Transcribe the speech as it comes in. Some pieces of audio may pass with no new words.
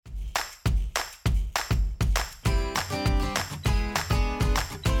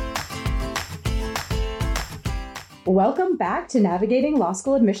Welcome back to Navigating Law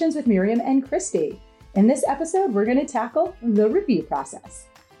School Admissions with Miriam and Kristi. In this episode, we're going to tackle the review process.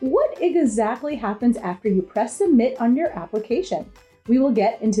 What exactly happens after you press submit on your application? We will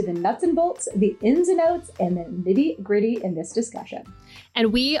get into the nuts and bolts, the ins and outs, and the nitty-gritty in this discussion.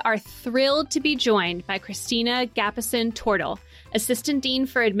 And we are thrilled to be joined by Cristina Gapasin Tortal, Assistant Dean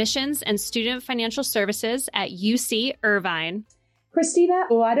for Admissions and Student Financial Services at UC Irvine. Cristina,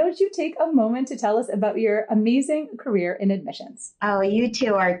 why don't you take a moment to tell us about your amazing career in admissions? Oh, you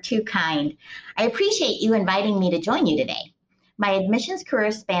two are too kind. I appreciate you inviting me to join you today. My admissions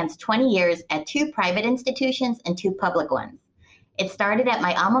career spans 20 years at 2 private institutions and 2 public ones. It started at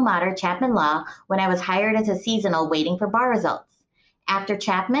my alma mater, Chapman Law, when I was hired as a seasonal waiting for bar results. After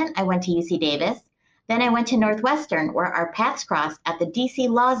Chapman, I went to UC Davis. Then I went to Northwestern, where our paths crossed at the DC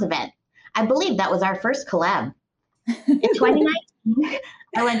Laws event. I believe that was our first collab. In 2019,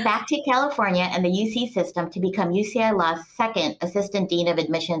 I went back to California and the UC system to become UCI Law's second Assistant Dean of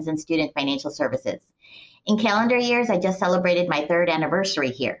Admissions and Student Financial Services. In calendar years, I just celebrated my 3rd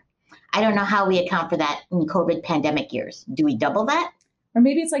anniversary here. I don't know how we account for that in COVID pandemic years. Do we double that? Or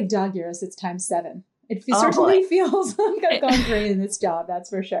maybe it's like dog years, it's times 7. It certainly feels like I've gone great in this job,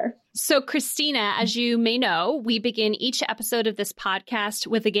 that's for sure. So, Cristina, as you may know, we begin each episode of this podcast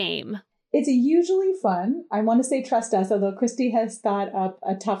with a game. It's usually fun. I want to say trust us, although Kristi has thought up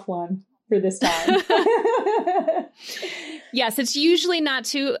a tough one for this time. Yes, it's usually not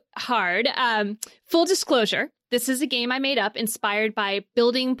too hard. Full disclosure, this is a game I made up inspired by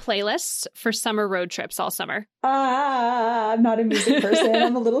building playlists for summer road trips all summer. I'm not a music person.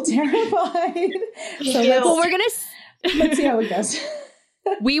 I'm a little terrified. Let's see how it goes.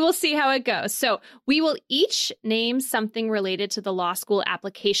 We will see how it goes. So we will each name something related to the law school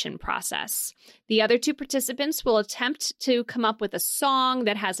application process. The other 2 participants will attempt to come up with a song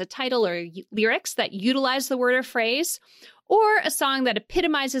that has a title or lyrics that utilize the word or phrase, or a song that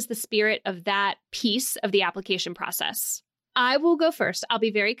epitomizes the spirit of that piece of the application process. I will go first. I'll be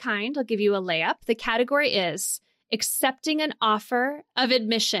very kind. I'll give you a layup. The category is accepting an offer of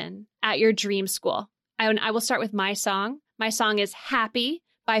admission at your dream school. I will start with my song. My song is Happy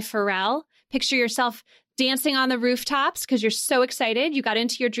by Pharrell. Picture yourself dancing on the rooftops because you're so excited. You got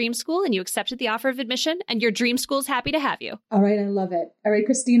into your dream school and you accepted the offer of admission and your dream school's happy to have you. All right. I love it. All right,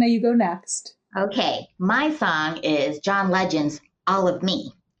 Cristina, you go next. Okay. My song is John Legend's All of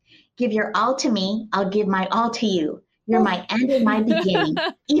Me. Give your all to me. I'll give my all to you. You're my end and my beginning.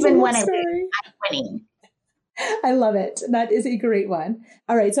 Even when I win, I'm winning. I love it. That is a great one.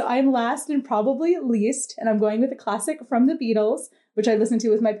 All right. So I'm last and probably least, and I'm going with a classic from the Beatles, which I listened to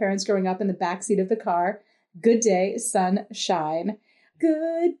with my parents growing up in the backseat of the car. Good Day, Sunshine.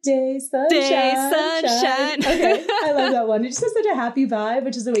 Good day, sunshine. Day, sunshine. Okay. I love that one. It just has such a happy vibe,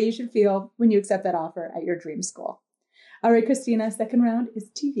 which is the way you should feel when you accept that offer at your dream school. All right, Cristina, second round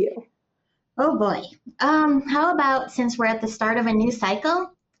is to you. Oh boy. How about, since we're at the start of a new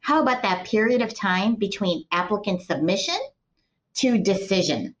cycle, how about that period of time between applicant submission to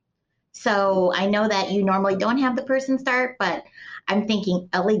decision? So I know that you normally don't have the person start, but I'm thinking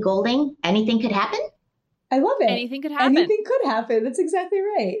Ellie Goulding, anything could happen? I love it. Anything could happen. Anything could happen. That's exactly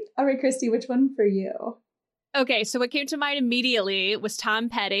right. All right, Kristi, which one for you? Okay, so what came to mind immediately was Tom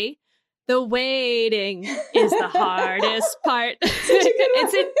Petty. The waiting is the hardest part.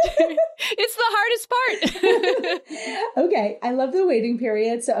 It's the hardest part. Okay, I love the waiting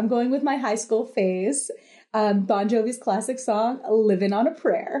period. So I'm going with my high school phase. Bon Jovi's classic song, Living on a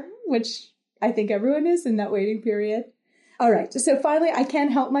Prayer, which I think everyone is in that waiting period. All right, so finally, I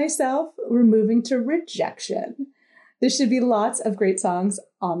can't help myself. We're moving to rejection. There should be lots of great songs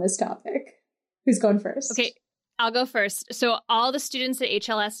on this topic. Who's going first? Okay. I'll go first. So all the students at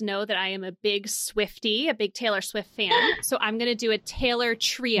HLS know that I am a big Swiftie, a big Taylor Swift fan. So I'm going to do a Taylor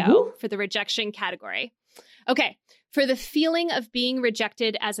trio for the rejection category. Okay. For the feeling of being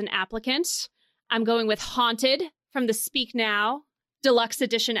rejected as an applicant, I'm going with Haunted from the Speak Now Deluxe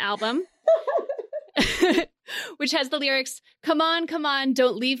Edition album, which has the lyrics, come on,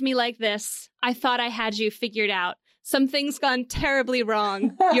 don't leave me like this. I thought I had you figured out. Something's gone terribly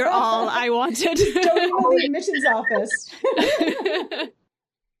wrong. You're all I wanted. Don't call the admissions office.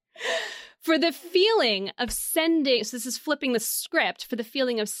 For the feeling of sending, so this is flipping the script, for the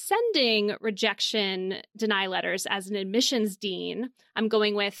feeling of sending rejection deny letters as an admissions dean, I'm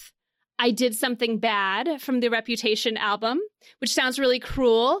going with I Did Something Bad from the Reputation album, which sounds really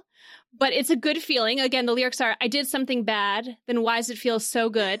cruel, but it's a good feeling. Again, the lyrics are, I did something bad, then why does it feel so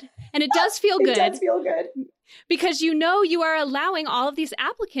good? And it does feel good. It does feel good. Because you know you are allowing all of these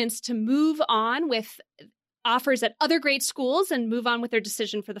applicants to move on with offers at other great schools and move on with their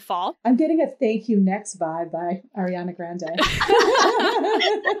decision for the fall. I'm getting a Thank You Next vibe by Ariana Grande.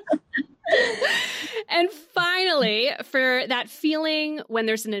 And finally, for that feeling when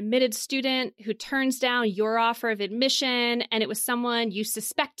there's an admitted student who turns down your offer of admission and it was someone you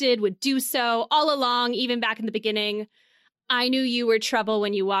suspected would do so all along, even back in the beginning, I knew you were trouble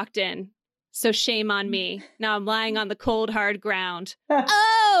when you walked in. So shame on me. Now I'm lying on the cold, hard ground.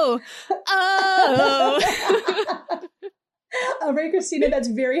 Oh! All right, Cristina, that's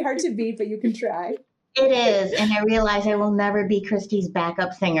very hard to beat, but you can try. It is. And I realize I will never be Kristi's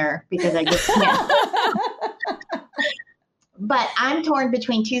backup singer because I just can't. But I'm torn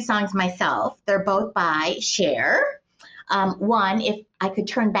between two songs myself. They're both by Cher. One, If I Could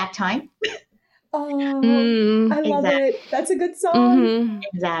Turn Back Time. Oh, I love it. That's a good song. Mm-hmm.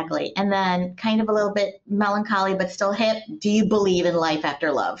 Exactly. And then kind of a little bit melancholy, but still hip. Do you believe in life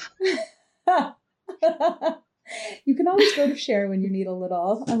after love? You can always go to Cher when you need a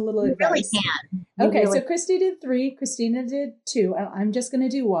little advice. Really can. Okay, so Kristi did 3, Cristina did 2. I'm just going to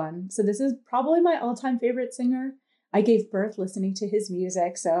do 1. So this is probably my all-time favorite singer. I gave birth listening to his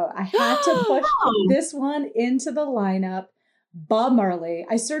music, so I had to push this one into the lineup. Bob Marley.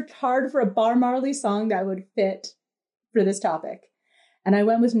 I searched hard for a Bob Marley song that would fit for this topic. And I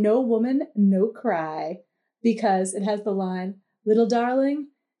went with No Woman, No Cry, because it has the line, little darling,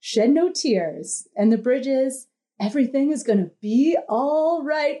 shed no tears. And the bridge is, everything is going to be all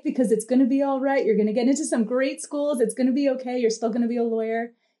right, because it's going to be all right. You're going to get into some great schools. It's going to be okay. You're still going to be a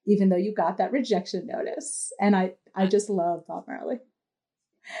lawyer, even though you got that rejection notice. And I just love Bob Marley.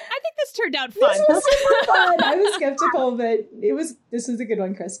 I think this turned out fun. This was super fun. I was skeptical, but this was a good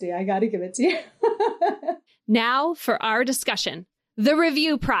one, Kristi. I got to give it to you. Now for our discussion, the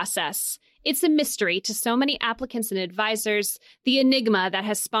review process. It's a mystery to so many applicants and advisors, the enigma that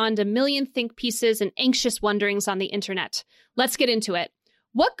has spawned a million think pieces and anxious wonderings on the internet. Let's get into it.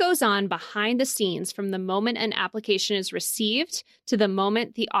 What goes on behind the scenes from the moment an application is received to the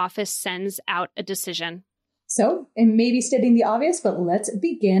moment the office sends out a decision? So, it may be stating the obvious, but let's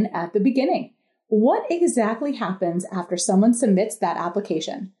begin at the beginning. What exactly happens after someone submits that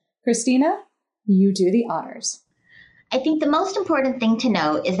application? Cristina, you do the honors. I think the most important thing to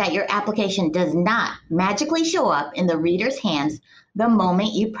know is that your application does not magically show up in the reader's hands the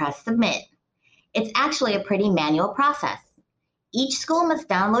moment you press submit. It's actually a pretty manual process. Each school must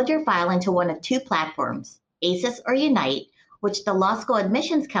download your file into one of 2 platforms, ACES or Unite, which the Law School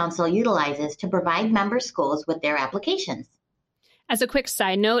Admissions Council utilizes to provide member schools with their applications. As a quick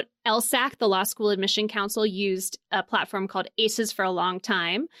side note, LSAC, the Law School Admission Council, used a platform called ACES for a long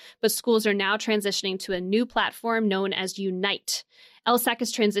time, but schools are now transitioning to a new platform known as Unite. LSAC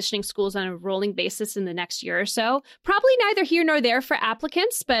is transitioning schools on a rolling basis in the next year or so. Probably neither here nor there for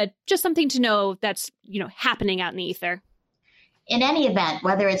applicants, but just something to know that's, happening out in the ether. In any event,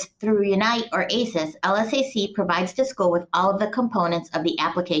 whether it's through Unite or ACES, LSAC provides the school with all of the components of the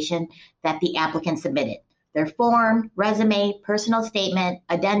application that the applicant submitted. Their form, resume, personal statement,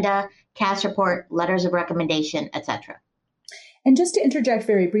 addenda, CAS report, letters of recommendation, etc. And just to interject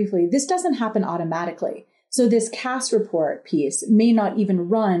very briefly, this doesn't happen automatically. So this CAS report piece may not even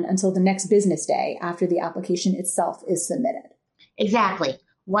run until the next business day after the application itself is submitted. Exactly.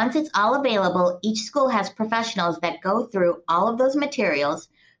 Once it's all available, each school has professionals that go through all of those materials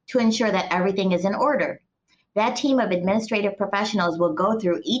to ensure that everything is in order. That team of administrative professionals will go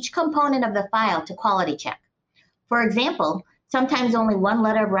through each component of the file to quality check. For example, sometimes only 1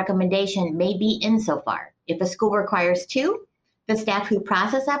 letter of recommendation may be in so far. If a school requires 2, the staff who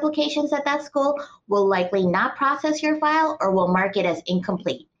process applications at that school will likely not process your file or will mark it as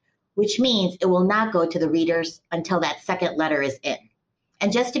incomplete, which means it will not go to the readers until that second letter is in.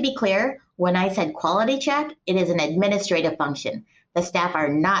 And just to be clear, when I said quality check, it is an administrative function. The staff are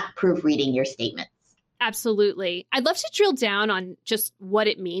not proofreading your statements. Absolutely. I'd love to drill down on just what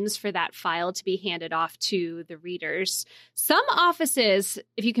it means for that file to be handed off to the readers. Some offices,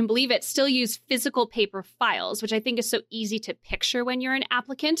 if you can believe it, still use physical paper files, which I think is so easy to picture when you're an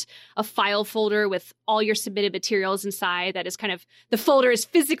applicant. A file folder with all your submitted materials inside that is kind of, the folder is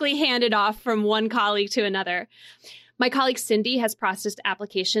physically handed off from one colleague to another. My colleague Cindy has processed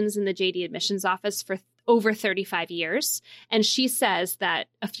applications in the JD admissions office for over 35 years. And she says that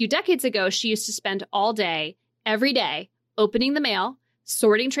a few decades ago, she used to spend all day, every day, opening the mail,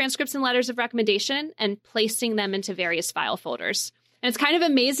 sorting transcripts and letters of recommendation, and placing them into various file folders. And it's kind of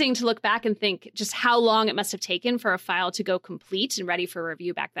amazing to look back and think just how long it must have taken for a file to go complete and ready for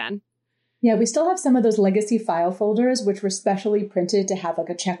review back then. Yeah, we still have some of those legacy file folders, which were specially printed to have like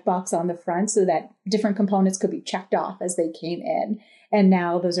a checkbox on the front so that different components could be checked off as they came in. And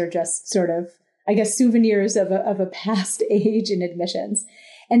now those are just sort of I guess, souvenirs of a past age in admissions.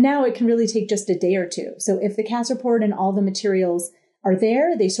 And now it can really take just a day or two. So if the CAS report and all the materials are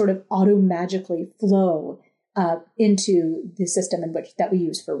there, they sort of auto-magically flow into the system that we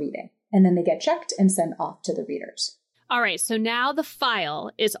use for reading. And then they get checked and sent off to the readers. All right, so now the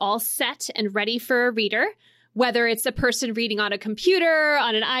file is all set and ready for a reader, whether it's a person reading on a computer,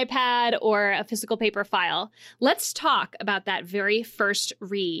 on an iPad, or a physical paper file. Let's talk about that very first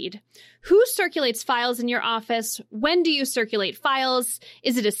read. Who circulates files in your office? When do you circulate files?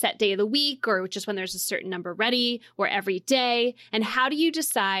 Is it a set day of the week, or just when there's a certain number ready, or every day? And how do you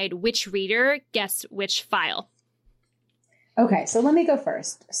decide which reader gets which file? Okay, so let me go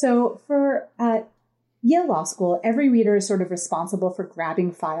first. So for Yale Law School, every reader is sort of responsible for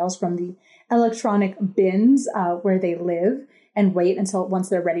grabbing files from the electronic bins where they live and wait until once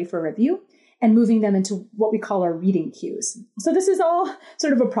they're ready for review and moving them into what we call our reading queues. So this is all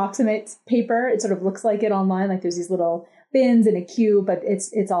sort of approximate paper. It sort of looks like it online, like there's these little bins in a queue, but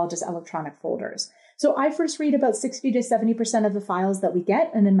it's all just electronic folders. So I first read about 60 to 70% of the files that we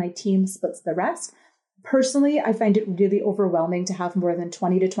get, and then my team splits the rest. Personally, I find it really overwhelming to have more than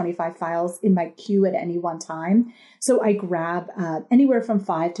 20 to 25 files in my queue at any one time. So I grab anywhere from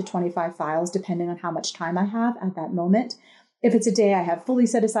 5 to 25 files, depending on how much time I have at that moment. If it's a day I have fully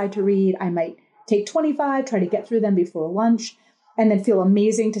set aside to read, I might take 25, try to get through them before lunch, and then feel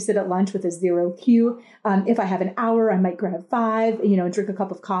amazing to sit at lunch with a zero queue. If I have an hour, I might grab 5, and drink a cup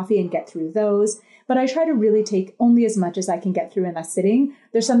of coffee and get through those. But I try to really take only as much as I can get through in a sitting.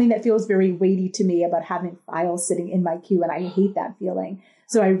 There's something that feels very weighty to me about having files sitting in my queue, and I hate that feeling.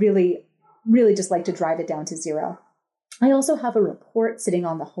 So I really, really just like to drive it down to 0. I also have a report sitting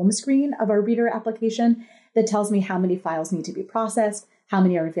on the home screen of our reader application that tells me how many files need to be processed, how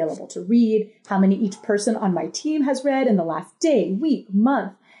many are available to read, how many each person on my team has read in the last day, week,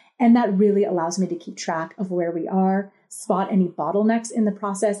 month. And that really allows me to keep track of where we are, spot any bottlenecks in the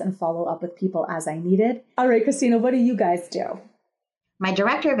process, and follow up with people as I need it. All right, Cristina, what do you guys do? My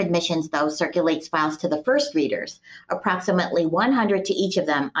director of admissions, though, circulates files to the first readers, approximately 100 to each of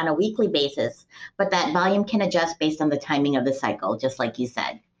them on a weekly basis, but that volume can adjust based on the timing of the cycle, just like you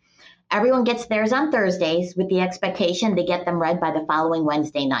said. Everyone gets theirs on Thursdays with the expectation they get them read by the following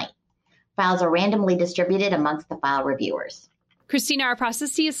Wednesday night. Files are randomly distributed amongst the file reviewers. Cristina, our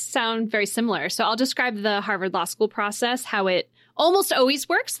processes sound very similar. So I'll describe the Harvard Law School process, how it almost always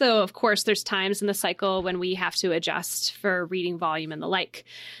works, though, of course, there's times in the cycle when we have to adjust for reading volume and the like.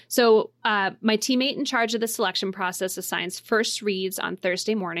 So my teammate in charge of the selection process assigns first reads on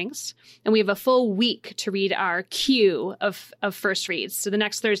Thursday mornings, and we have a full week to read our queue of first reads. So the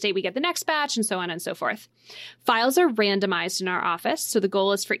next Thursday, we get the next batch, and so on and so forth. Files are randomized in our office, so the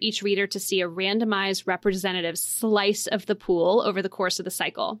goal is for each reader to see a randomized representative slice of the pool over the course of the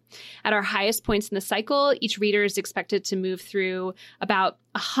cycle. At our highest points in the cycle, each reader is expected to move through about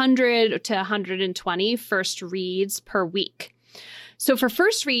 100 to 120 first reads per week. So for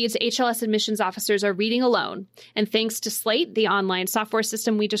first reads, HLS admissions officers are reading alone. And thanks to Slate, the online software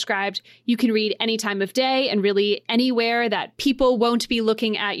system we described, you can read any time of day and really anywhere that people won't be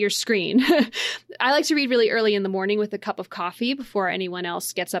looking at your screen. I like to read really early in the morning with a cup of coffee before anyone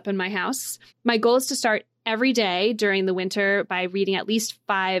else gets up in my house. My goal is to start every day during the winter by reading at least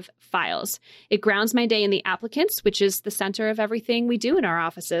 5 files. It grounds my day in the applicants, which is the center of everything we do in our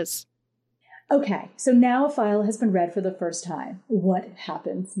offices. Okay, so now a file has been read for the first time. What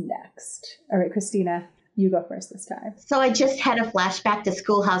happens next? All right, Cristina, you go first this time. So I just had a flashback to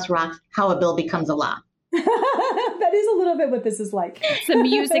Schoolhouse Rock, How a Bill Becomes a Law. That is a little bit what this is like. It's a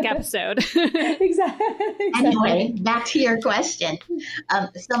music episode. Exactly. Anyway, back to your question.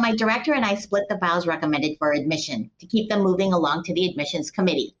 So my director and I split the files recommended for admission to keep them moving along to the admissions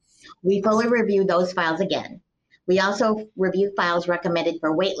committee. We fully review those files again. We also review files recommended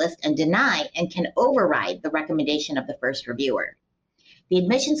for waitlist and deny and can override the recommendation of the first reviewer. The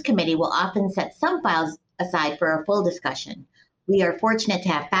admissions committee will often set some files aside for a full discussion. We are fortunate to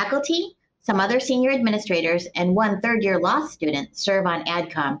have faculty, some other senior administrators, and one third-year law student serve on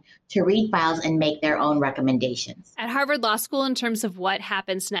AdCom to read files and make their own recommendations. At Harvard Law School, in terms of what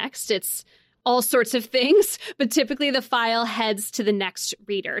happens next, it's all sorts of things, but typically the file heads to the next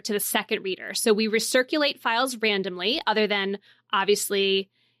reader, to the second reader. So we recirculate files randomly, other than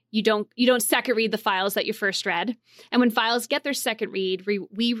obviously you don't second read the files that you first read. And when files get their second read,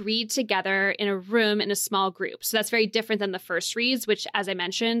 we read together in a room in a small group. So that's very different than the first reads, which, as I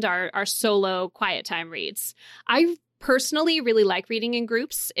mentioned, are solo quiet time reads. I personally really like reading in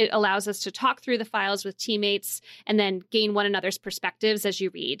groups. It allows us to talk through the files with teammates and then gain one another's perspectives as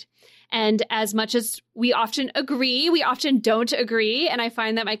you read. And as much as we often agree, we often don't agree. And I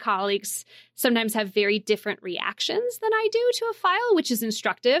find that my colleagues sometimes have very different reactions than I do to a file, which is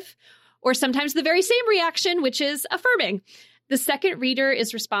instructive, or sometimes the very same reaction, which is affirming. The second reader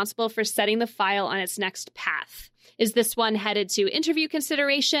is responsible for setting the file on its next path. Is this one headed to interview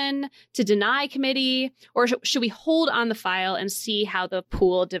consideration, to deny committee, or should we hold on the file and see how the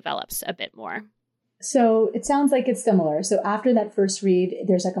pool develops a bit more? So it sounds like it's similar. So after that first read,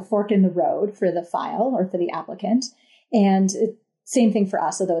 there's like a fork in the road for the file or for the applicant. And same thing for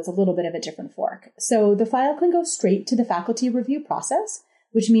us, although it's a little bit of a different fork. So the file can go straight to the faculty review process,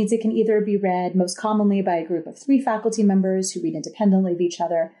 which means it can either be read most commonly by a group of 3 faculty members who read independently of each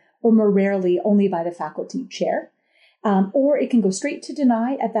other, or more rarely only by the faculty chair. Or it can go straight to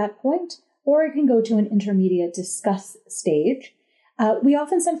deny at that point, or it can go to an intermediate discuss stage. We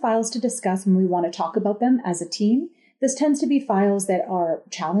often send files to discuss when we want to talk about them as a team. This tends to be files that are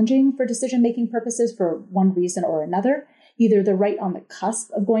challenging for decision-making purposes for one reason or another. Either they're right on the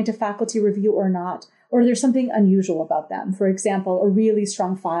cusp of going to faculty review or not, or there's something unusual about them. For example, a really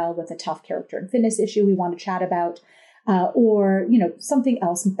strong file with a tough character and fitness issue we want to chat about, or something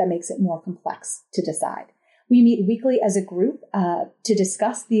else that makes it more complex to decide. We meet weekly as a group to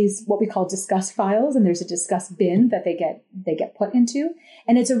discuss these, what we call discuss files, and there's a discuss bin that they get put into.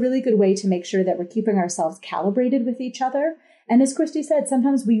 And it's a really good way to make sure that we're keeping ourselves calibrated with each other. And as Kristi said,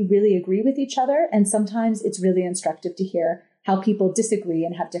 sometimes we really agree with each other, and sometimes it's really instructive to hear how people disagree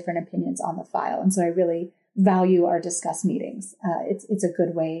and have different opinions on the file. And so I really value our discuss meetings. It's a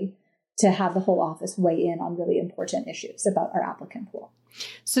good way to have the whole office weigh in on really important issues about our applicant pool.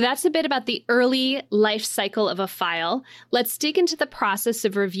 So that's a bit about the early life cycle of a file. Let's dig into the process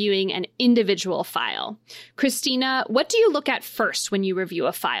of reviewing an individual file. Cristina, what do you look at first when you review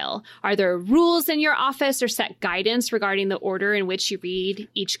a file? Are there rules in your office or set guidance regarding the order in which you read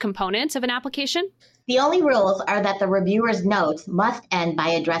each component of an application? The only rules are that the reviewer's notes must end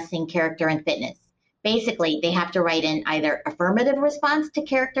by addressing character and fitness. Basically, they have to write in either affirmative response to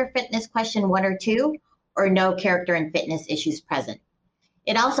character fitness question 1 or 2, or no character and fitness issues present.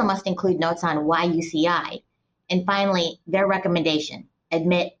 It also must include notes on why UCI, and finally, their recommendation,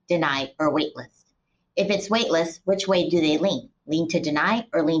 admit, deny, or waitlist. If it's waitlist, which way do they lean? Lean to deny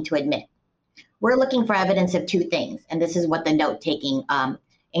or lean to admit? We're looking for evidence of 2 things, and this is what the note-taking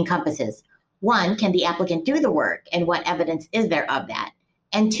encompasses. 1, can the applicant do the work, and what evidence is there of that?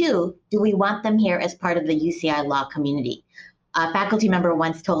 And 2, do we want them here as part of the UCI law community? A faculty member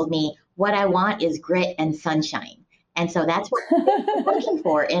once told me, what I want is grit and sunshine. And so that's what we're looking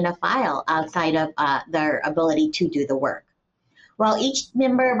for in a file outside of their ability to do the work. While each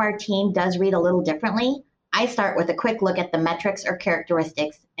member of our team does read a little differently, I start with a quick look at the metrics or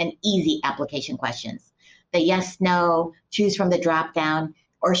characteristics and easy application questions. The yes, no, choose from the drop down,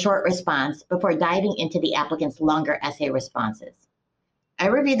 or short response before diving into the applicant's longer essay responses. I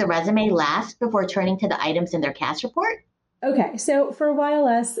review the resume last before turning to the items in their CAS report. Okay, so for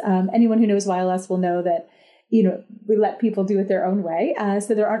YLS, anyone who knows YLS will know that we let people do it their own way.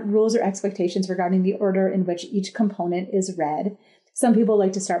 So there aren't rules or expectations regarding the order in which each component is read. Some people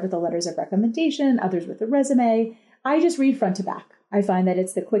like to start with the letters of recommendation, others with the resume. I just read front to back. I find that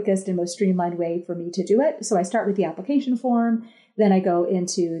it's the quickest and most streamlined way for me to do it. So I start with the application form, then I go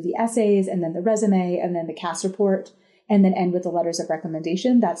into the essays, and then the resume, and then the CAS report, and then end with the letters of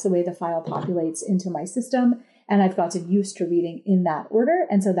recommendation. That's the way the file populates into my system. And I've gotten used to reading in that order.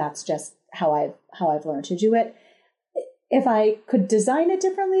 And so that's just how I've learned to do it. If I could design it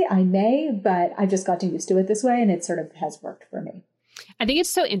differently, I may, but I've just gotten used to it this way, and it sort of has worked for me. I think it's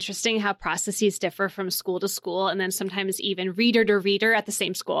so interesting how processes differ from school to school, and then sometimes even reader to reader at the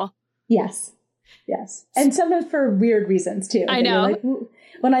same school. Yes. And sometimes for weird reasons, too. I know.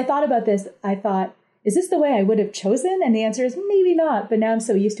 When I thought about this, I thought, is this the way I would have chosen? And the answer is maybe not. But now I'm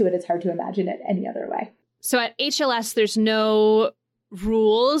so used to it, it's hard to imagine it any other way. So at HLS, there's no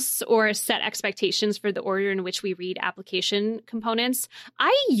rules or set expectations for the order in which we read application components.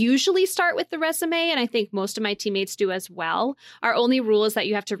 I usually start with the resume, and I think most of my teammates do as well. Our only rule is that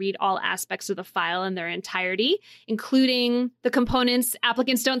you have to read all aspects of the file in their entirety, including the components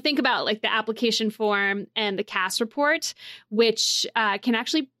applicants don't think about, like the application form and the CAS report, which can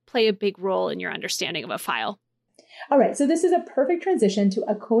actually play a big role in your understanding of a file. All right, so this is a perfect transition to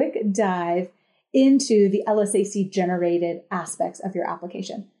a quick dive into the LSAC-generated aspects of your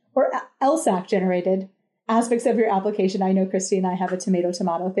application, or LSAC-generated aspects of your application. I know Kristi and I have a tomato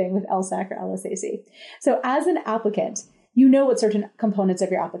thing with LSAC or LSAC. So as an applicant, you know what certain components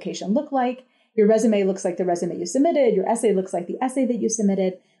of your application look like. Your resume looks like the resume you submitted. Your essay looks like the essay that you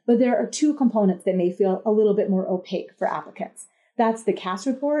submitted. But there are two components that may feel a little bit more opaque for applicants. That's the CAS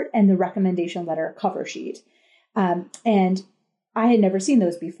report and the recommendation letter cover sheet. And I had never seen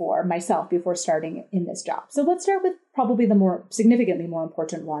those before myself before starting in this job. So let's start with probably the more significantly more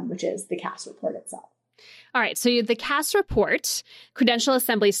important one, which is the CAS report itself. All right. So the CAS report, Credential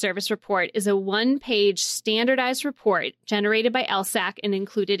Assembly Service Report, is a one-page standardized report generated by LSAC and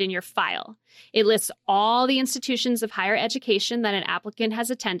included in your file. It lists all the institutions of higher education that an applicant has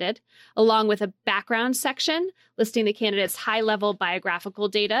attended, along with a background section listing the candidate's high-level biographical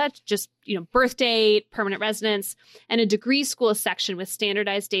data, just, birth date, permanent residence, and a degree school section with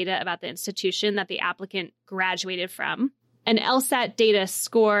standardized data about the institution that the applicant graduated from. An LSAT data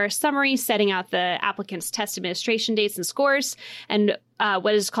score summary setting out the applicant's test administration dates and scores, and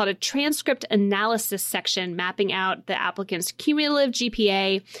what is called a transcript analysis section mapping out the applicant's cumulative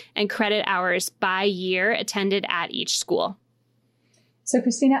GPA and credit hours by year attended at each school. So,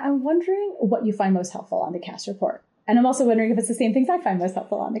 Cristina, I'm wondering what you find most helpful on the CAS report. And I'm also wondering if it's the same things I find most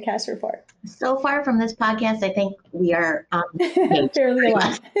helpful on the CAS report. So far from this podcast, I think we are fairly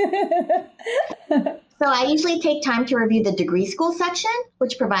aligned. So I usually take time to review the degree school section,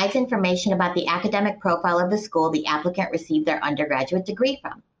 which provides information about the academic profile of the school the applicant received their undergraduate degree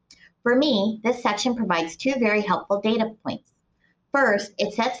from. For me, this section provides two very helpful data points. First,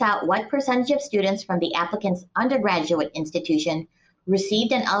 it sets out what percentage of students from the applicant's undergraduate institution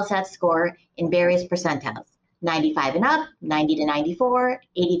received an LSAT score in various percentiles. 95 and up, 90 to 94,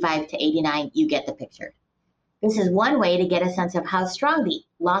 85 to 89, you get the picture. This is one way to get a sense of how strong the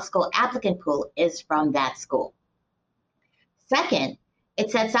law school applicant pool is from that school. Second, it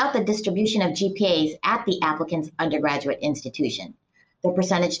sets out the distribution of GPAs at the applicant's undergraduate institution. The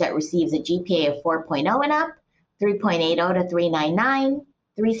percentage that receives a GPA of 4.0 and up, 3.80 to 399,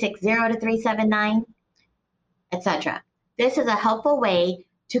 360 to 379, etc. This is a helpful way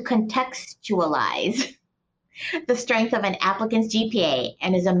to contextualize the strength of an applicant's GPA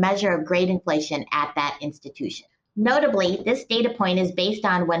and is a measure of grade inflation at that institution. Notably, this data point is based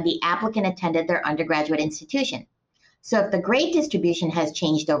on when the applicant attended their undergraduate institution. So if the grade distribution has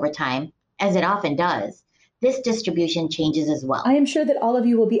changed over time, as it often does, this distribution changes as well. I am sure that all of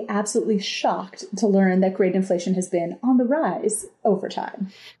you will be absolutely shocked to learn that grade inflation has been on the rise over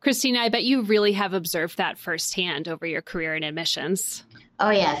time. Cristina, I bet you really have observed that firsthand over your career in admissions. Oh,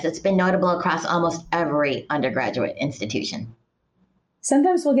 yes. It's been notable across almost every undergraduate institution.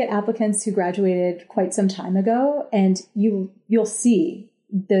 Sometimes we'll get applicants who graduated quite some time ago, and you'll see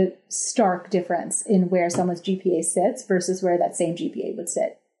the stark difference in where someone's GPA sits versus where that same GPA would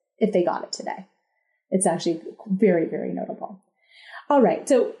sit if they got it today. It's actually very, very notable. All right.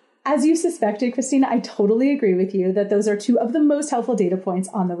 So as you suspected, Cristina, I totally agree with you that those are two of the most helpful data points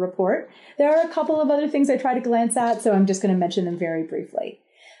on the report. There are a couple of other things I try to glance at, so I'm just going to mention them very briefly.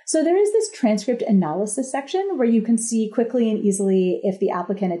 So there is this transcript analysis section where you can see quickly and easily if the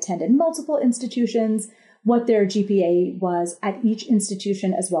applicant attended multiple institutions, what their GPA was at each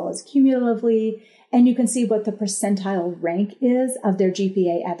institution as well as cumulatively, and you can see what the percentile rank is of their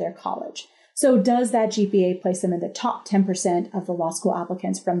GPA at their college. So does that GPA place them in the top 10% of the law school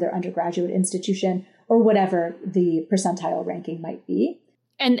applicants from their undergraduate institution or whatever the percentile ranking might be?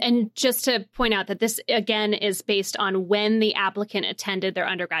 And just to point out that this, again, is based on when the applicant attended their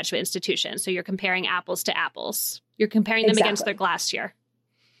undergraduate institution. So you're comparing apples to apples. You're comparing them against their last year.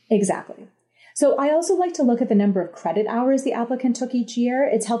 Exactly. So I also like to look at the number of credit hours the applicant took each year.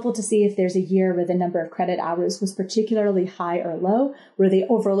 It's helpful to see if there's a year where the number of credit hours was particularly high or low. Were they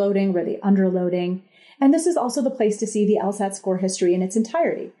overloading? Were they underloading? And this is also the place to see the LSAT score history in its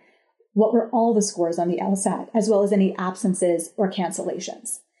entirety. What were all the scores on the LSAT, as well as any absences or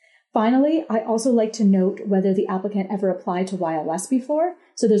cancellations? Finally, I also like to note whether the applicant ever applied to YLS before.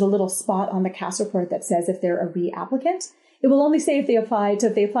 So there's a little spot on the CAS report that says if they're a re-applicant. It will only say if they applied. So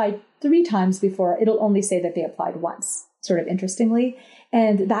if they applied 3 times before, it'll only say that they applied once, sort of interestingly.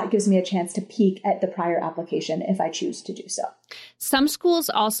 And that gives me a chance to peek at the prior application if I choose to do so. Some schools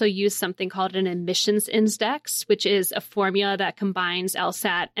also use something called an admissions index, which is a formula that combines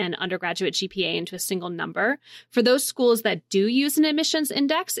LSAT and undergraduate GPA into a single number. For those schools that do use an admissions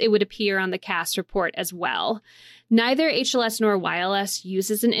index, it would appear on the CAS report as well. Neither HLS nor YLS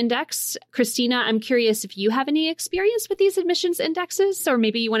uses an index. Cristina, I'm curious if you have any experience with these admissions indexes, or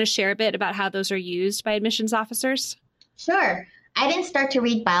maybe you want to share a bit about how those are used by admissions officers? Sure. I didn't start to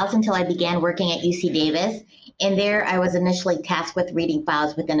read files until I began working at UC Davis, and there I was initially tasked with reading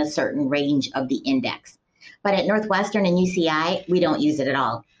files within a certain range of the index. But at Northwestern and UCI, we don't use it at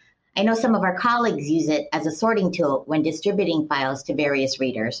all. I know some of our colleagues use it as a sorting tool when distributing files to various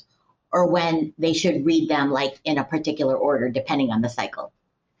readers, or when they should read them like in a particular order, depending on the cycle.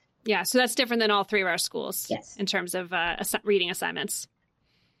 Yeah, so that's different than all three of our schools. Yes. In terms of reading assignments.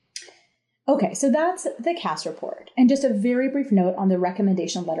 Okay, so that's the CAS report. And just a very brief note on the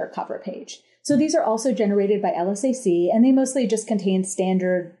recommendation letter cover page. So these are also generated by LSAC, and they mostly just contain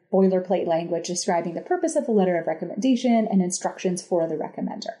standard boilerplate language describing the purpose of the letter of recommendation and instructions for the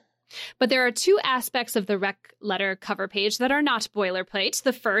recommender. But there are two aspects of the rec letter cover page that are not boilerplate.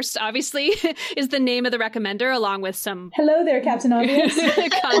 The first, obviously, is the name of the recommender, along with some hello there, Captain Obvious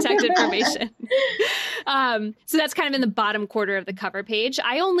contact information. So that's kind of in the bottom quarter of the cover page.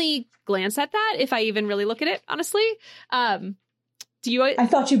 I only glance at that if I even really look at it, honestly. Do you? I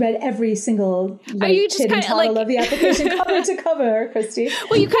thought you read every single you just kid and title of the application cover to cover, Kristi.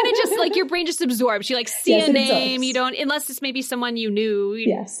 Well, you kind of just like your brain just absorbs. You like see a name, you don't, unless it's maybe someone you knew.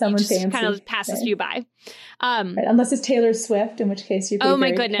 Yes, someone just fancy. Kind of passes you by. Right, unless it's Taylor Swift, in which case you pay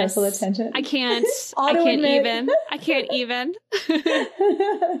very careful attention. I can't even.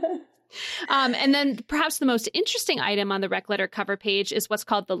 And then perhaps the most interesting item on the rec letter cover page is what's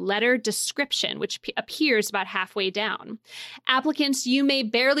called the letter description, which appears about halfway down. Applicants, you may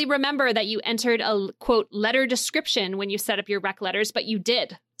barely remember that you entered a, quote, letter description when you set up your rec letters, but you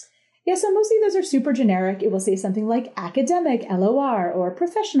did. Yeah, so mostly those are super generic. It will say something like academic LOR or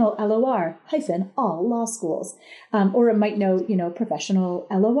professional LOR hyphen all law schools. Or it might note, professional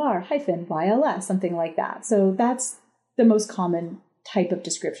LOR hyphen YLS, something like that. So that's the most common type of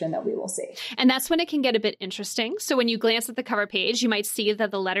description that we will see. And that's when it can get a bit interesting. So when you glance at the cover page, you might see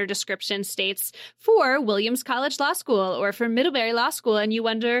that the letter description states for Williams College Law School or for Middlebury Law School. And you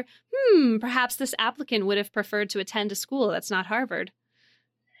wonder, perhaps this applicant would have preferred to attend a school that's not Harvard.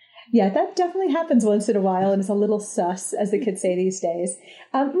 Yeah, that definitely happens once in a while, and it's a little sus, as the kids say these days.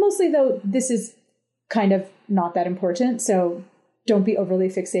 Mostly, though, this is kind of not that important, so don't be overly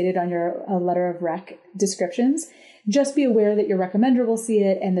fixated on your letter of rec descriptions. Just be aware that your recommender will see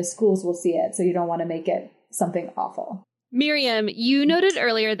it and the schools will see it, so you don't want to make it something awful. Miriam, you noted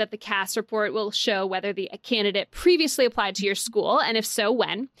earlier that the CAS report will show whether the candidate previously applied to your school, and if so,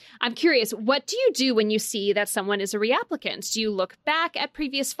 when. I'm curious, what do you do when you see that someone is a reapplicant? Do you look back at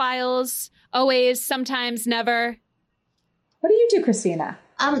previous files? Always, sometimes, never? What do you do, Cristina?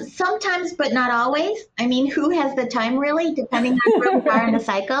 Sometimes, but not always. I mean, who has the time, really, depending on where we are in the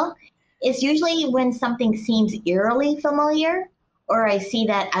cycle? It's usually when something seems eerily familiar, or I see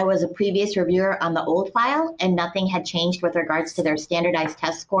that I was a previous reviewer on the old file and nothing had changed with regards to their standardized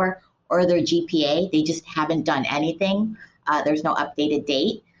test score or their GPA. They just haven't done anything. There's no updated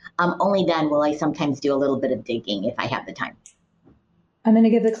date. Only then will I sometimes do a little bit of digging if I have the time. I'm going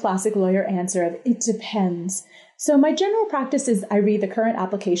to give the classic lawyer answer of it depends. So my general practice is I read the current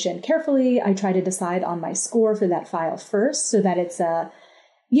application carefully. I try to decide on my score for that file first so that it's an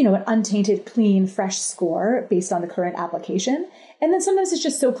untainted, clean, fresh score based on the current application. And then sometimes it's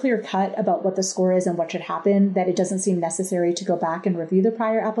just so clear cut about what the score is and what should happen that it doesn't seem necessary to go back and review the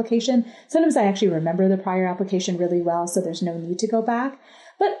prior application. Sometimes I actually remember the prior application really well, so there's no need to go back.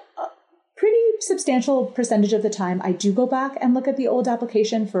 But a pretty substantial percentage of the time, I do go back and look at the old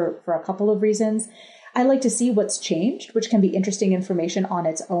application for a couple of reasons. I like to see what's changed, which can be interesting information on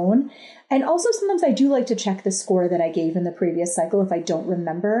its own. And also sometimes I do like to check the score that I gave in the previous cycle if I don't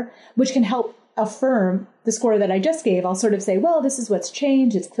remember, which can help affirm the score that I just gave. I'll sort of say, well, this is what's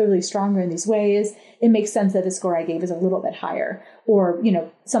changed. It's clearly stronger in these ways. It makes sense that the score I gave is a little bit higher, or,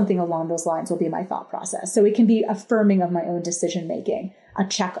 something along those lines will be my thought process. So it can be affirming of my own decision making, a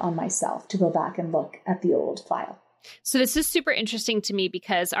check on myself to go back and look at the old file. So this is super interesting to me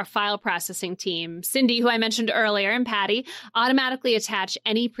because our file processing team, Cindy, who I mentioned earlier, and Patty, automatically attach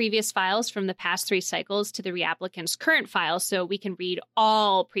any previous files from the past 3 cycles to the reapplicant's current file so we can read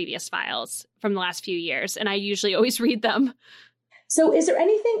all previous files from the last few years. And I usually always read them. So is there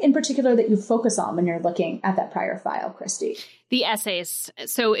anything in particular that you focus on when you're looking at that prior file, Kristi? The essays.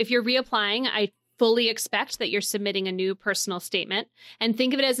 So if you're reapplying, I fully expect that you're submitting a new personal statement, and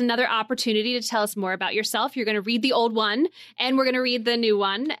think of it as another opportunity to tell us more about yourself. You're going to read the old one and we're going to read the new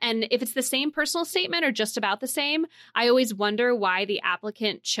one. And if it's the same personal statement or just about the same, I always wonder why the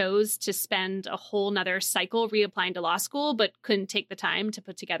applicant chose to spend a whole nother cycle reapplying to law school, but couldn't take the time to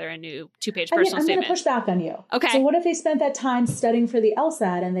put together a new 2-page personal statement. I'm going to push back on you. Okay. So what if they spent that time studying for the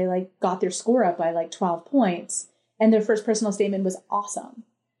LSAT and they got their score up by 12 points and their first personal statement was awesome?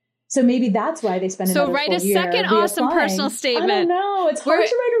 So maybe that's why they spend another write full a year second awesome personal statement. I don't know. It's hard to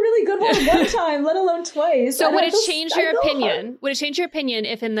write a really good one time, let alone twice. So would it change your opinion? Would it change your opinion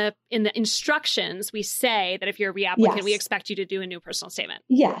if in the instructions we say that if you're a reapplicant, we expect you to do a new personal statement?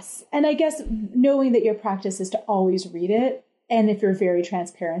 Yes. And I guess knowing that your practice is to always read it and if you're very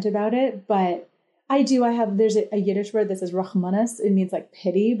transparent about it. But there's a Yiddish word that says rachmanas. It means like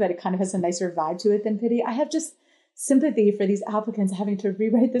pity, but it kind of has a nicer vibe to it than pity. I have just sympathy for these applicants having to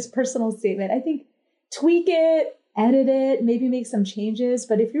rewrite this personal statement. I think tweak it, edit it, maybe make some changes.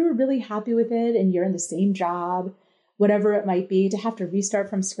 But if you're really happy with it and you're in the same job, whatever it might be, to have to restart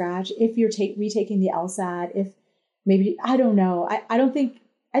from scratch, if you're retaking the LSAT, if maybe, I don't know.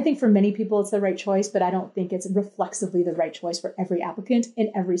 I think for many people it's the right choice, but I don't think it's reflexively the right choice for every applicant in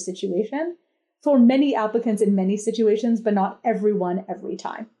every situation. For many applicants in many situations, but not everyone every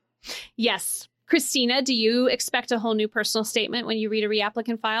time. Yes. Cristina, do you expect a whole new personal statement when you read a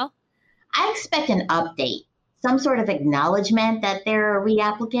reapplicant file? I expect an update, some sort of acknowledgement that they're a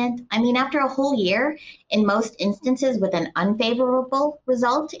reapplicant. I mean, after a whole year, in most instances with an unfavorable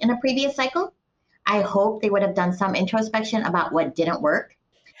result in a previous cycle, I hope they would have done some introspection about what didn't work.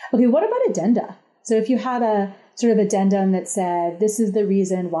 Okay, what about addenda? So if you had a sort of addendum that said, this is the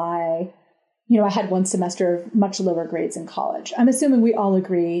reason why, I had one semester of much lower grades in college. I'm assuming we all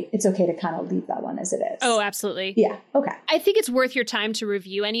agree it's okay to kind of leave that one as it is. Oh, absolutely. Yeah. Okay. I think it's worth your time to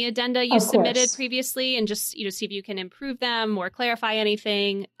review any addenda you submitted previously and just, see if you can improve them or clarify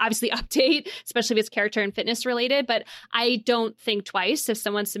anything. Obviously update, especially if it's character and fitness related, but I don't think twice if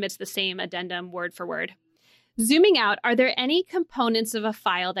someone submits the same addendum word for word. Zooming out, are there any components of a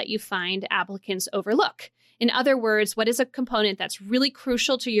file that you find applicants overlook? In other words, what is a component that's really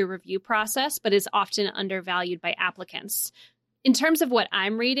crucial to your review process, but is often undervalued by applicants? In terms of what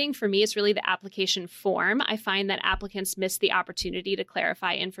I'm reading, for me, it's really the application form. I find that applicants miss the opportunity to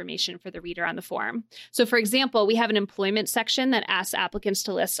clarify information for the reader on the form. So, for example, we have an employment section that asks applicants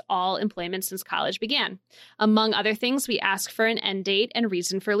to list all employment since college began. Among other things, we ask for an end date and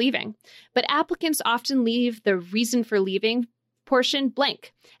reason for leaving. But applicants often leave the reason for leaving portion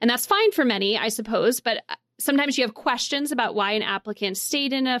blank. And that's fine for many, I suppose, but sometimes you have questions about why an applicant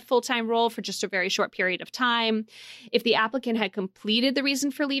stayed in a full-time role for just a very short period of time. If the applicant had completed the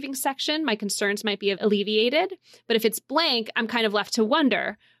reason for leaving section, my concerns might be alleviated. But if it's blank, I'm kind of left to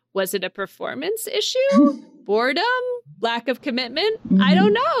wonder, was it a performance issue? Boredom? Lack of commitment? I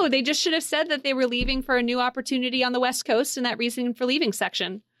don't know. They just should have said that they were leaving for a new opportunity on the West Coast in that reason for leaving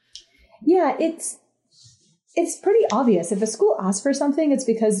section. Yeah, it's pretty obvious. If a school asks for something, it's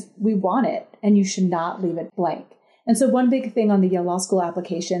because we want it, and you should not leave it blank. And so one big thing on the Yale Law School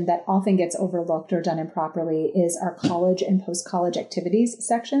application that often gets overlooked or done improperly is our college and post-college activities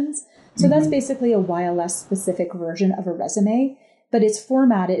sections. So that's basically a YLS specific version of a resume, but it's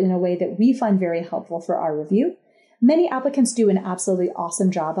formatted in a way that we find very helpful for our review. Many applicants do an absolutely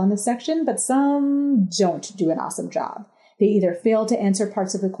awesome job on this section, but some don't do an awesome job. They either fail to answer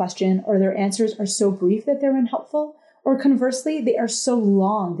parts of the question, or their answers are so brief that they're unhelpful, or conversely, they are so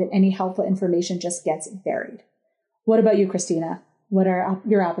long that any helpful information just gets buried. What about you, Cristina? What are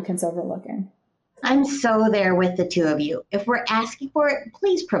your applicants overlooking? I'm so there with the two of you. If we're asking for it,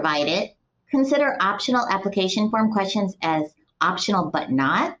 please provide it. Consider optional application form questions as optional but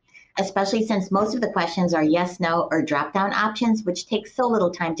not, especially since most of the questions are yes, no, or drop-down options, which take so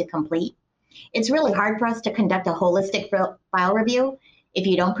little time to complete. It's really hard for us to conduct a holistic file review if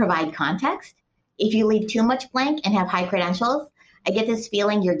you don't provide context. If you leave too much blank and have high credentials, I get this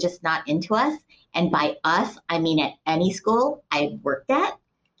feeling you're just not into us. And by us, I mean at any school I've worked at,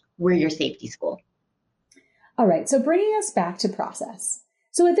 we're your safety school. All right, so bringing us back to process.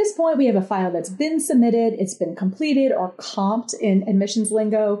 So at this point, we have a file that's been submitted, it's been completed or comped in admissions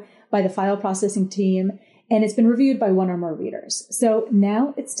lingo by the file processing team, and it's been reviewed by one or more readers. So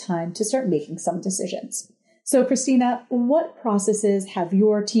now it's time to start making some decisions. So Cristina, what processes have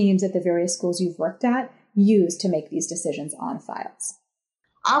your teams at the various schools you've worked at used to make these decisions on files?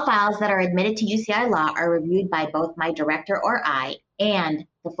 All files that are admitted to UCI Law are reviewed by both my director or I and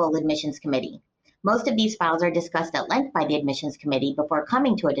the full admissions committee. Most of these files are discussed at length by the admissions committee before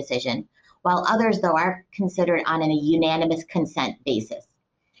coming to a decision, while others, though, are considered on a unanimous consent basis.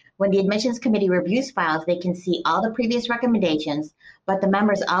 When the admissions committee reviews files, they can see all the previous recommendations, but the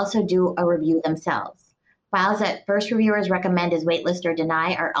members also do a review themselves. Files that first reviewers recommend as waitlist or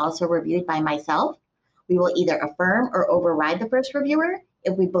deny are also reviewed by myself. We will either affirm or override the first reviewer.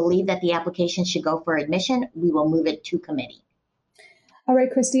 If we believe that the application should go for admission, we will move it to committee. All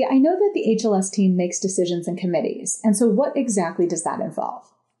right, Kristi, I know that the HLS team makes decisions in committees. And so what exactly does that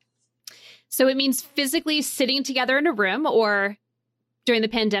involve? So it means physically sitting together in a room, or during the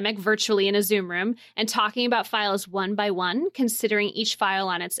pandemic, virtually in a Zoom room, and talking about files one by one, considering each file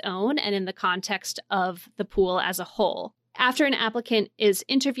on its own and in the context of the pool as a whole. After an applicant is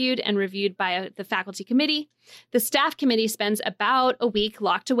interviewed and reviewed by the faculty committee, the staff committee spends about a week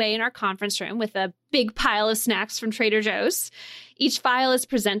locked away in our conference room with a big pile of snacks from Trader Joe's. Each file is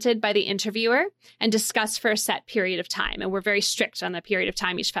presented by the interviewer and discussed for a set period of time, and we're very strict on the period of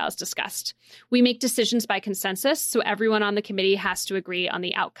time each file is discussed. We make decisions by consensus, so everyone on the committee has to agree on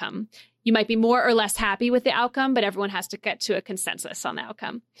the outcome. You might be more or less happy with the outcome, but everyone has to get to a consensus on the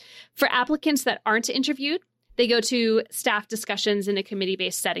outcome. For applicants that aren't interviewed, they go to staff discussions in a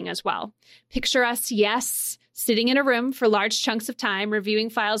committee-based setting as well. Picture us, yes, sitting in a room for large chunks of time, reviewing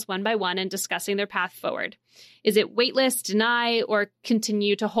files one by one and discussing their path forward. Is it waitlist, deny, or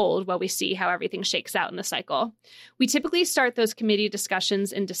continue to hold while we see how everything shakes out in the cycle? We typically start those committee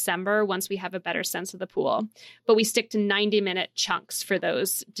discussions in December once we have a better sense of the pool, but we stick to 90-minute chunks for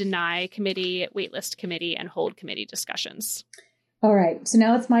those deny committee, waitlist committee, and hold committee discussions. All right, so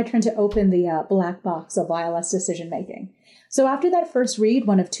now it's my turn to open the black box of ILS decision-making. So after that first read,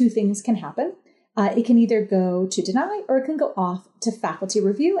 one of two things can happen. It can either go to deny or it can go off to faculty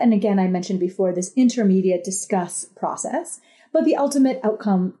review. And again, I mentioned before this intermediate discuss process, but the ultimate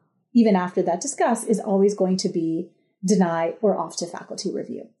outcome, even after that discuss, is always going to be deny or off to faculty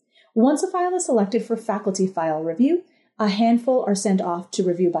review. Once a file is selected for faculty file review, a handful are sent off to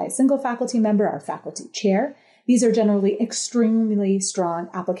review by a single faculty member, our faculty chair. These are generally extremely strong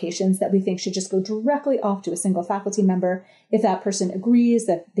applications that we think should just go directly off to a single faculty member. If that person agrees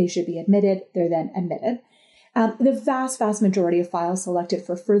that they should be admitted, they're then admitted. The vast majority of files selected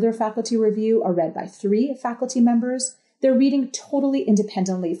for further faculty review are read by 3 faculty members. They're reading totally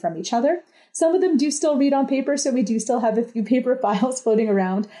independently from each other. Some of them do still read on paper, so we do still have a few paper files floating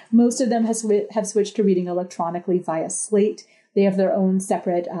around. Most of them have switched to reading electronically via Slate. They have their own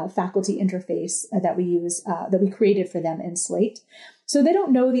separate faculty interface that we use, that we created for them in Slate. So they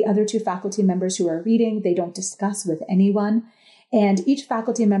don't know the other 2 faculty members who are reading. They don't discuss with anyone. And each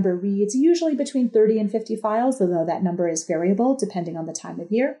faculty member reads usually between 30 and 50 files, although that number is variable depending on the time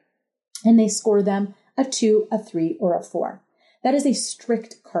of year. And they score them a 2, a 3, or a 4. That is a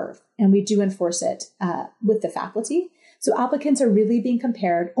strict curve, and we do enforce it with the faculty. So applicants are really being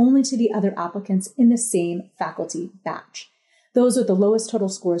compared only to the other applicants in the same faculty batch. Those with the lowest total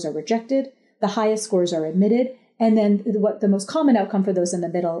scores are rejected, the highest scores are admitted, and then what the most common outcome for those in the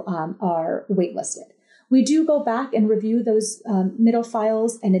middle are waitlisted. We do go back and review those middle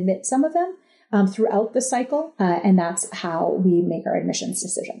files and admit some of them throughout the cycle, and that's how we make our admissions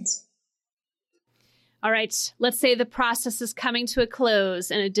decisions. All right, let's say the process is coming to a close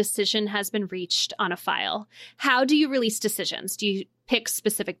and a decision has been reached on a file. How do you release decisions? Do you pick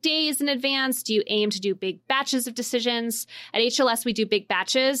specific days in advance? Do you aim to do big batches of decisions? At HLS, we do big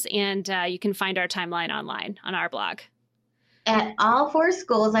batches, and you can find our timeline online on our blog. At all 4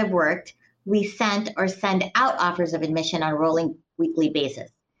 schools I've worked, we sent or send out offers of admission on a rolling weekly basis.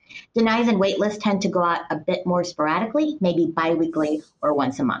 Denies and waitlists tend to go out a bit more sporadically, maybe biweekly or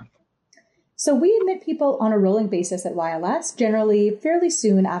once a month. So we admit people on a rolling basis at YLS, generally fairly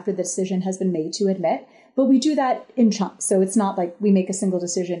soon after the decision has been made to admit, but we do that in chunks. So it's not like we make a single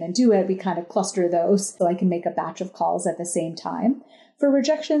decision and do it. We kind of cluster those so I can make a batch of calls at the same time. For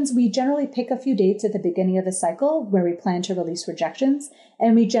rejections, we generally pick a few dates at the beginning of the cycle where we plan to release rejections,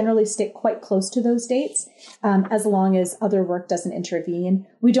 and we generally stick quite close to those dates as long as other work doesn't intervene.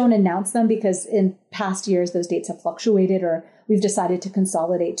 We don't announce them because in past years, those dates have fluctuated or we've decided to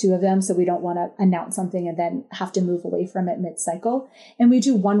consolidate 2 of them, so we don't want to announce something and then have to move away from it mid-cycle. And we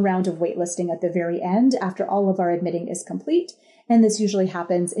do 1 round of waitlisting at the very end after all of our admitting is complete, and this usually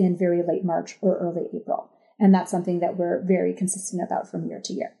happens in very late March or early April. And that's something that we're very consistent about from year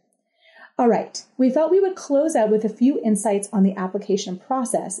to year. All right, we thought we would close out with a few insights on the application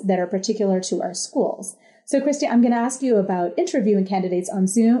process that are particular to our schools. So Kristi, I'm going to ask you about interviewing candidates on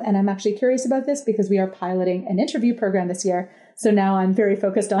Zoom, and I'm actually curious about this because we are piloting an interview program this year. So now I'm very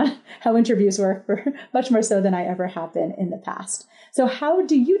focused on how interviews work, much more so than I ever have been in the past. So how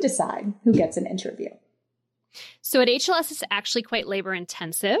do you decide who gets an interview? So at HLS, it's actually quite labor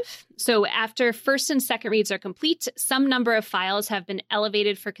intensive. So after first and second reads are complete, some number of files have been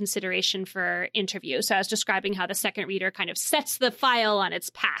elevated for consideration for interview. So I was describing how the second reader kind of sets the file on its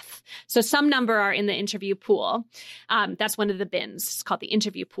path. So some number are in the interview pool. That's one of the bins. It's called the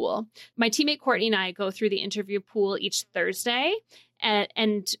interview pool. My teammate Courtney and I go through the interview pool each Thursday.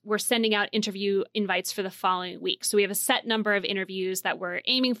 And we're sending out interview invites for the following week. So we have a set number of interviews that we're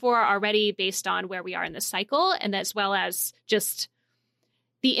aiming for already based on where we are in the cycle, and as well as just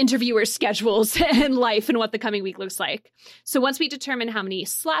the interviewer's schedules and life and what the coming week looks like. So once we determine how many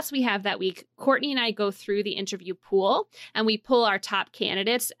slots we have that week, Courtney and I go through the interview pool and we pull our top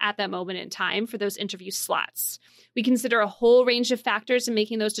candidates at that moment in time for those interview slots. We consider a whole range of factors in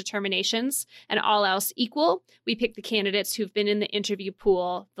making those determinations, and all else equal, we pick the candidates who've been in the interview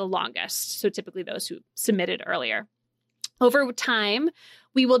pool the longest, so typically those who submitted earlier. Over time,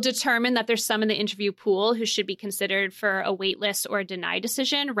 we will determine that there's some in the interview pool who should be considered for a waitlist or a deny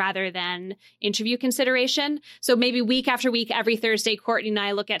decision rather than interview consideration. So maybe week after week, every Thursday, Courtney and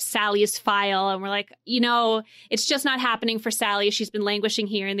I look at Sally's file and we're like, it's just not happening for Sally. She's been languishing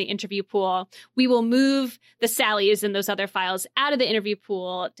here in the interview pool. We will move the Sallys and those other files out of the interview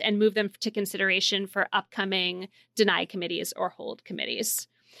pool and move them to consideration for upcoming deny committees or hold committees.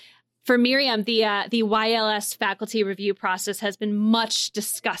 For Miriam, the YLS faculty review process has been much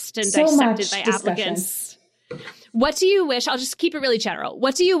discussed and dissected by applicants. What do you wish? I'll just keep it really general.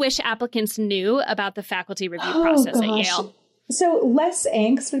 What do you wish applicants knew about the faculty review process at Yale? So less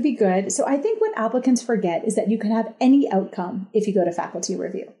angst would be good. So I think what applicants forget is that you can have any outcome if you go to faculty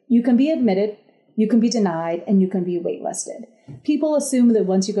review. You can be admitted, you can be denied, and you can be waitlisted. People assume that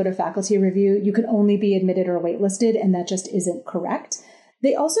once you go to faculty review, you can only be admitted or waitlisted, and that just isn't correct.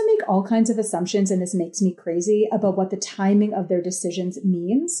 They also make all kinds of assumptions, and this makes me crazy, about what the timing of their decisions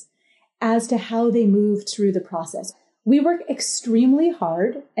means as to how they move through the process. We work extremely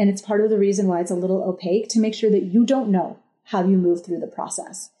hard, and it's part of the reason why it's a little opaque, to make sure that you don't know how you move through the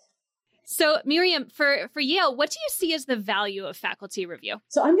process. So Miriam, for Yale, what do you see as the value of faculty review?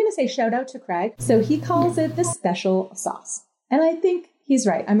 So I'm going to say shout out to Craig. So he calls it the special sauce. And I think he's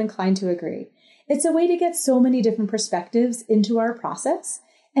right. I'm inclined to agree. It's a way to get so many different perspectives into our process,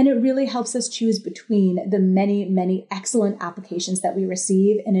 and it really helps us choose between the many, many excellent applications that we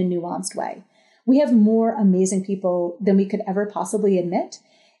receive in a nuanced way. We have more amazing people than we could ever possibly admit,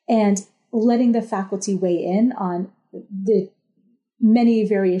 and letting the faculty weigh in on the many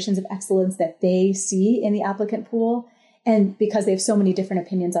variations of excellence that they see in the applicant pool, and because they have so many different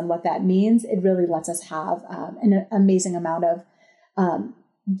opinions on what that means, it really lets us have an amazing amount of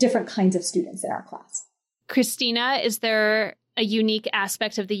different kinds of students in our class. Cristina, is there a unique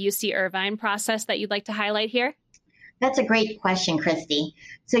aspect of the UC Irvine process that you'd like to highlight here? That's a great question, Kristi.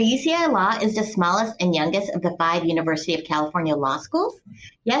 So UCI Law is the smallest and youngest of the 5 University of California law schools.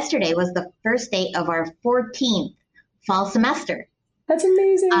 Yesterday was the first day of our 14th fall semester. That's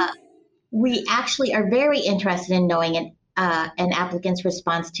amazing. We actually are very interested in knowing an applicant's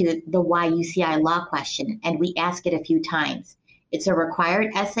response to the why UCI Law question, and we ask it a few times. It's a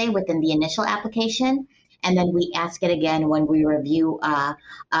required essay within the initial application, and then we ask it again when we review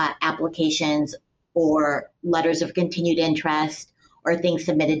applications or letters of continued interest or things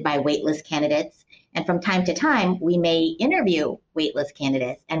submitted by waitlist candidates. And from time to time, we may interview waitlist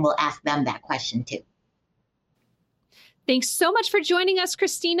candidates, and we'll ask them that question too. Thanks so much for joining us,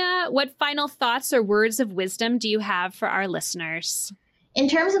 Cristina. What final thoughts or words of wisdom do you have for our listeners? In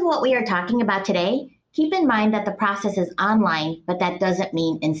terms of what we are talking about today, keep in mind that the process is online, but that doesn't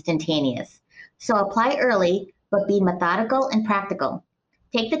mean instantaneous. So apply early, but be methodical and practical.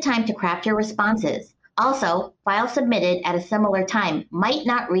 Take the time to craft your responses. Also, files submitted at a similar time might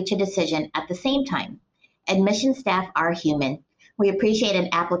not reach a decision at the same time. Admission staff are human. We appreciate an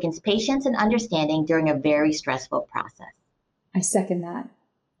applicant's patience and understanding during a very stressful process. I second that.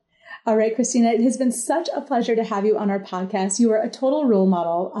 All right, Cristina, it has been such a pleasure to have you on our podcast. You are a total role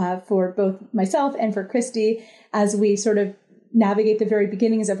model for both myself and for Kristi as we sort of navigate the very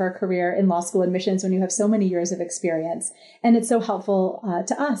beginnings of our career in law school admissions when you have so many years of experience. And it's so helpful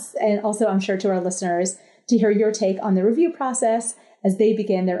to us and also, I'm sure, to our listeners to hear your take on the review process as they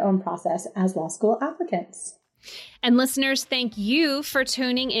begin their own process as law school applicants. And listeners, thank you for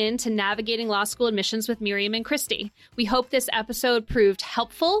tuning in to Navigating Law School Admissions with Miriam and Kristi. We hope this episode proved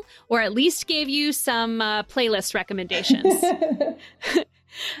helpful or at least gave you some playlist recommendations.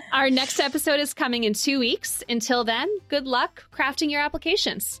 Our next episode is coming in 2 weeks. Until then, good luck crafting your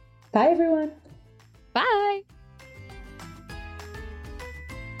applications. Bye, everyone. Bye.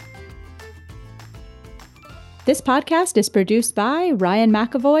 This podcast is produced by Ryan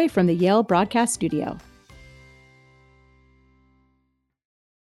McAvoy from the Yale Broadcast Studio.